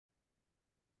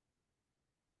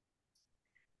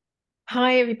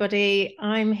Hi, everybody.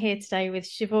 I'm here today with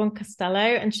Siobhan Costello,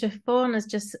 and Siobhan has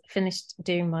just finished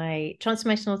doing my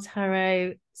Transformational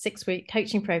Tarot 6-week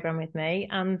coaching program with me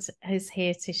and is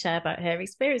here to share about her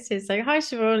experiences. So, hi,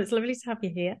 Siobhan. It's lovely to have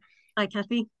you here. Hi,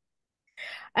 Cathy.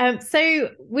 So,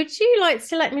 would you like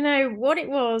to let me know what it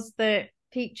was that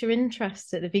piqued your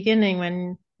interest at the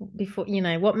beginning before,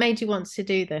 what made you want to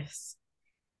do this?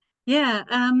 Yeah,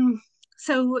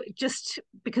 so just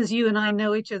because you and I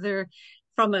know each other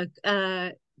from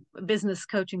a business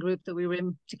coaching group that we were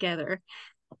in together.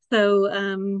 So,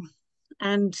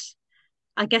 and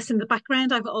I guess in the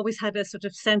background, I've always had a sort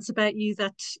of sense about you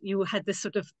that you had this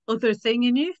sort of other thing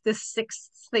in you, this sixth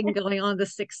thing going on,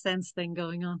 this sixth sense thing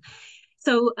going on.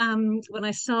 So, when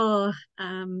I saw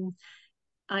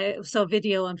a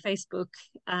video on Facebook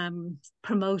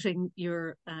promoting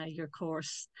your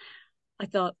course. I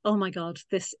thought, oh my God,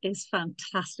 this is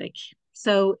fantastic.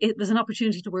 So it was an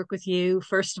opportunity to work with you,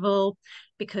 first of all,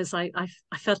 because I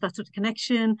felt that sort of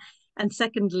connection. And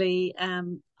secondly,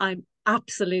 I'm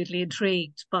absolutely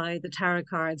intrigued by the tarot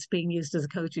cards being used as a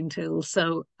coaching tool.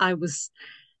 So I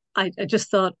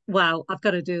just thought, wow, I've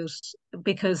got to do it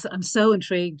because I'm so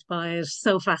intrigued by it,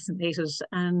 so fascinated,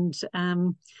 and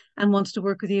wanted to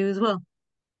work with you as well.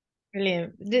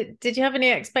 Brilliant. Did you have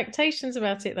any expectations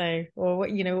about it though, or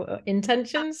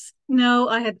intentions? No,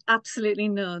 I had absolutely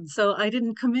none. So I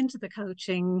didn't come into the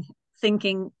coaching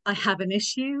thinking I have an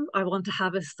issue. I want to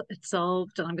have it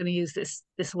solved, and I'm going to use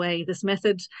this way, this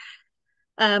method.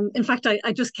 In fact,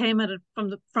 I just came at it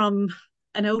from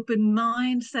an open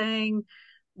mind, saying,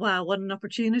 "Wow, what an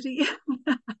opportunity!"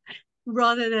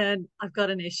 Rather than I've got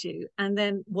an issue. And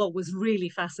then what was really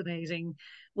fascinating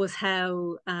was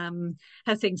how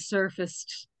things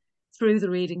surfaced through the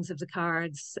readings of the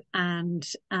cards, and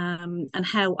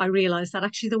how I realized that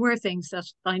actually there were things that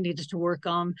I needed to work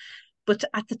on. But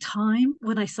at the time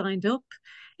when I signed up,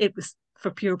 it was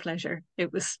for pure pleasure.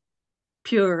 It was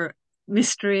pure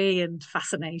mystery and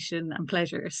fascination and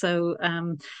pleasure. So,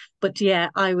 but yeah,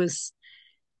 I was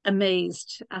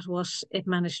amazed at what it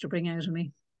managed to bring out of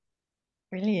me.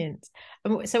 Brilliant.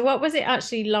 So what was it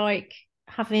actually like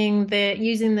having the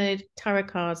using the tarot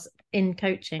cards in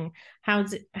coaching? How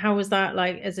was that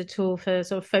like as a tool for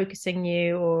sort of focusing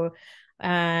you or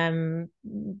um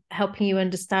helping you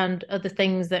understand other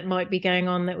things that might be going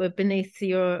on that were beneath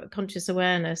your conscious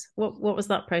awareness? What was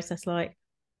that process like?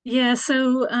 Yeah,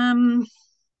 so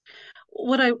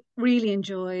what I really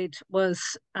enjoyed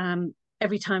was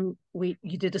every time we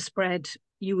you did a spread,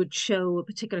 you would show a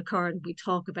particular card and we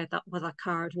talk about that what that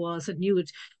card was, and you would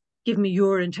give me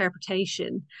your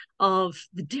interpretation of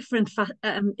the different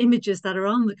images that are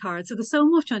on the card. So there's so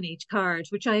much on each card,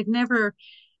 which I had never.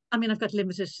 I mean, I've got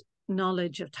limited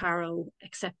knowledge of tarot,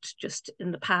 except just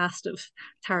in the past of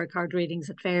tarot card readings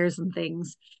at fairs and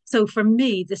things. So for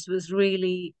me, this was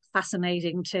really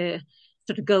fascinating to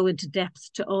sort of go into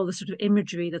depth to all the sort of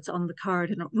imagery that's on the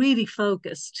card, and it really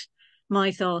focused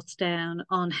my thoughts down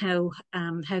on how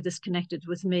this connected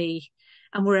with me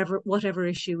and whatever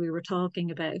issue we were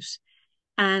talking about.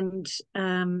 And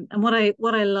what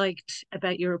I liked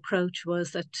about your approach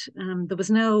was that there was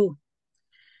no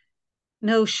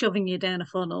shoving you down a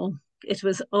funnel. It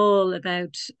was all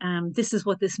about this is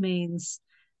what this means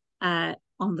on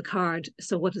the card.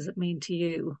 So what does it mean to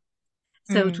you?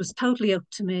 So it Mm. was totally up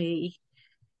to me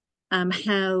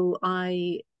how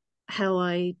I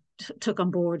took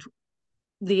on board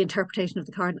the interpretation of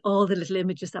the card and all the little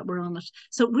images that were on it.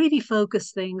 So it really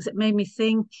focused things. It made me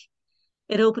think.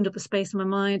 It opened up a space in my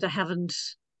mind I haven't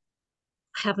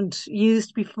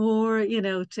used before.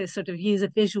 To sort of use a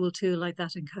visual tool like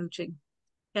that in coaching.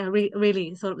 Yeah,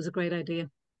 really thought it was a great idea.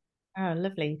 Oh,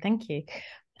 lovely. Thank you.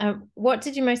 What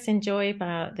did you most enjoy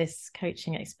about this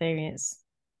coaching experience?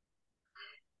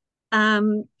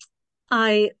 Um,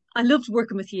 I loved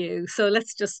working with you. So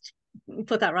let's just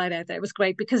put that right out there. It was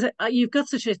great because you've got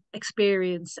such an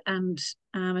experience and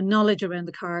a knowledge around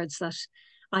the cards that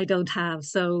I don't have.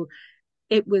 So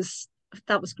it was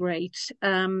that was great.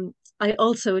 I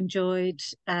also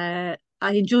I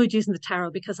enjoyed using the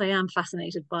tarot because I am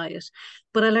fascinated by it,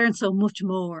 but I learned so much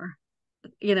more,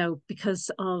 because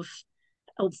of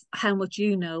how much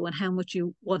you know and how much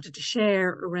you wanted to share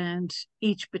around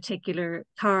each particular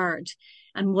card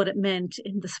and what it meant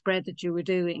in the spread that you were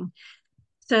doing.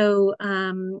 So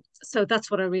that's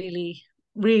what I really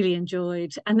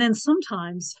enjoyed. And then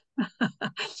sometimes,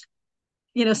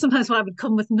 sometimes when I would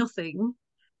come with nothing,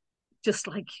 just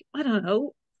like I don't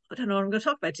know what I'm going to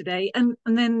talk about today, and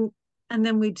then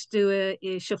we'd do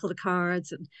a shuffle the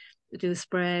cards and do a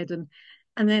spread, and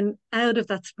then out of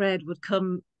that spread would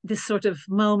come this sort of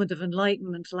moment of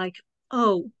enlightenment, like,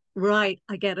 oh. right,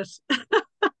 I get it.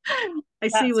 I see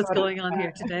That's what's what it's going on here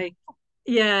about. today.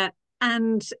 Yeah,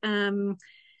 and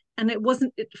it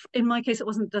wasn't in my case. It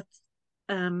wasn't that.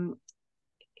 Um,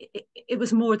 it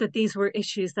was more that these were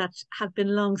issues that had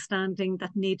been long-standing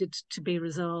that needed to be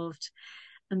resolved,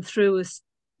 and through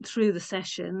the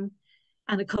session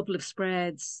and a couple of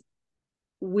spreads,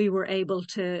 we were able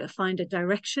to find a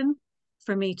direction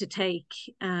for me to take,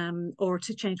 or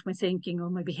to change my thinking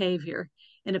or my behavior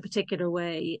in a particular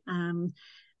way, and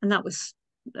that was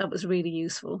really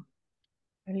useful.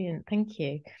 Brilliant, thank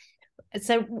you.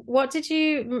 So,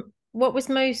 what was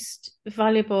most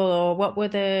valuable, or what were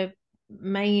the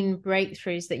main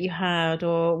breakthroughs that you had,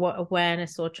 or what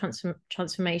awareness or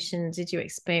transformation did you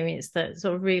experience that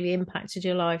sort of really impacted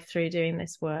your life through doing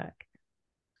this work?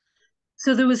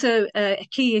 So there was a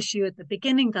key issue at the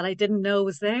beginning that I didn't know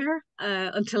was there,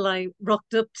 until I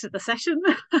rocked up to the session,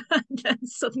 and then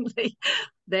suddenly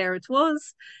there it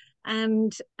was.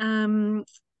 And uh,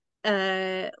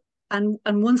 and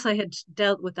once I had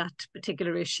dealt with that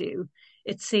particular issue,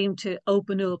 it seemed to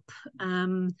open up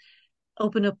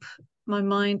my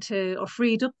mind to, or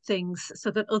freed up things so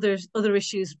that other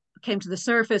issues came to the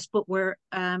surface, but were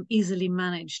easily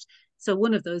managed. So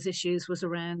one of those issues was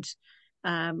around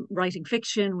writing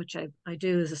fiction, which I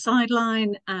do as a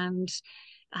sideline, and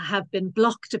I have been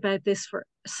blocked about this for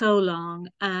so long.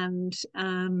 And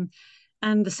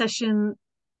the session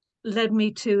led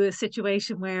me to a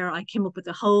situation where I came up with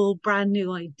a whole brand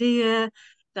new idea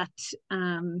that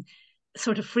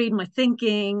sort of freed my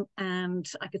thinking, and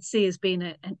I could see as being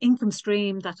an income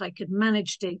stream that I could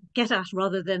manage to get at,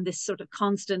 rather than this sort of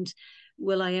constant,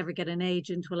 will I ever get an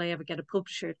agent? Will I ever get a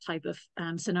publisher type of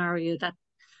scenario that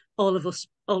all of us,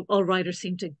 all writers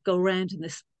seem to go around in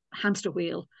this hamster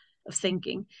wheel of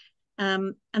thinking.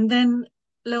 And then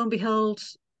lo and behold,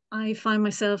 I find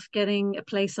myself getting a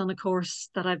place on a course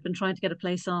that I've been trying to get a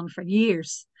place on for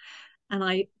years. And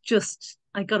I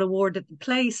got awarded the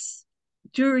place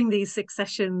during these 6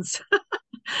 sessions.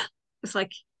 It's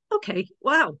like, okay,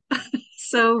 wow.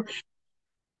 So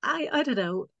I don't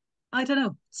know. I don't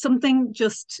know. Something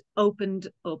just opened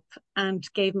up and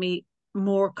gave me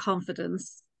more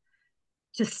confidence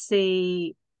to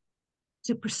see,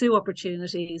 to pursue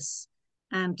opportunities,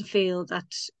 and to feel that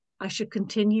I should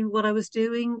continue what I was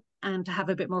doing, and to have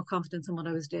a bit more confidence in what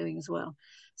I was doing as well.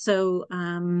 So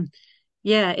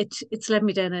yeah, it's led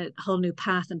me down a whole new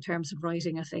path in terms of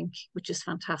writing, I think, which is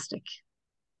fantastic.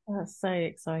 That's so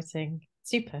exciting.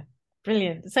 Super.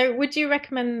 Brilliant. So, would you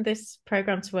recommend this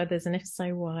program to others? And if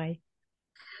so, why?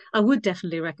 I would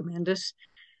definitely recommend it,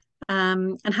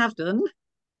 and have done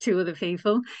to other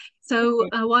people. So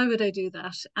why would I do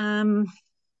that?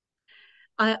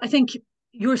 I think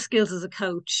your skills as a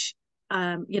coach,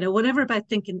 whatever about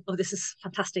thinking, oh, this is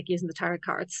fantastic using the tarot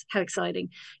cards, how exciting.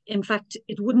 In fact,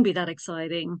 it wouldn't be that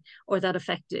exciting or that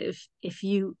effective if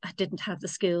you didn't have the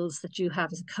skills that you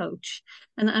have as a coach.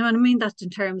 And I mean that in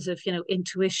terms of,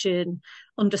 intuition,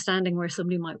 understanding where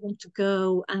somebody might want to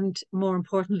go, and more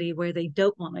importantly, where they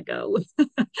don't want to go.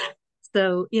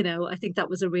 So, I think that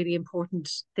was a really important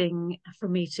thing for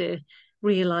me to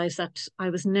realize, that I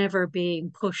was never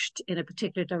being pushed in a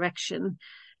particular direction,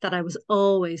 that I was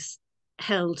always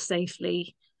held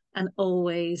safely, and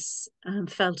always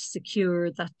felt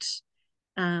secure that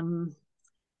um,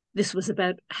 this was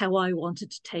about how I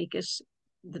wanted to take it,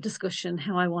 the discussion,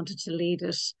 how I wanted to lead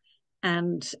it.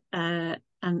 And, and,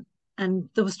 and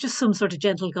there was just some sort of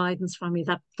gentle guidance from me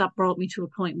that brought me to a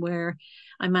point where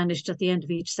I managed at the end of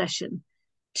each session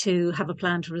to have a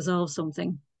plan to resolve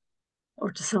something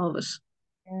or to solve it.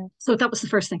 Yeah. So that was the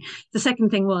first thing. The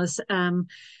second thing was,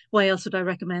 why else would I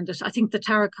recommend it? I think the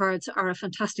tarot cards are a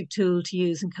fantastic tool to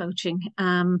use in coaching.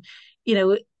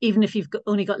 Even if you've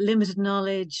only got limited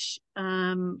knowledge,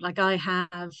 like I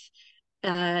have,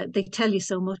 they tell you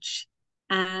so much.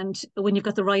 And when you've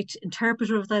got the right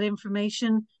interpreter of that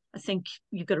information, I think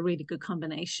you've got a really good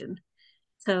combination.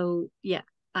 So yeah,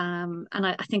 and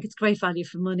I think it's great value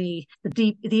for money.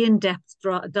 The in-depth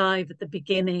dive at the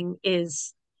beginning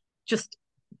is just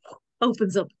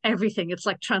opens up everything. It's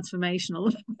like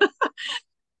transformational.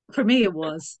 For me, it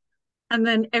was. And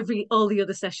then all the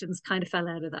other sessions kind of fell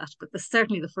out of that. But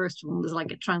certainly the first one was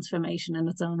like a transformation in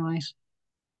its own right.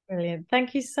 Brilliant.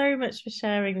 Thank you so much for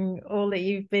sharing all that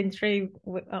you've been through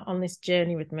on this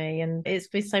journey with me. And it's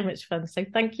been so much fun. So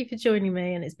thank you for joining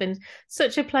me. And it's been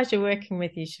such a pleasure working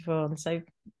with you, Siobhan. So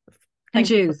And thank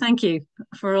you, thank you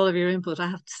for all of your input, I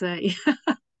have to say.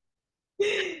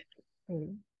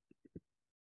 you.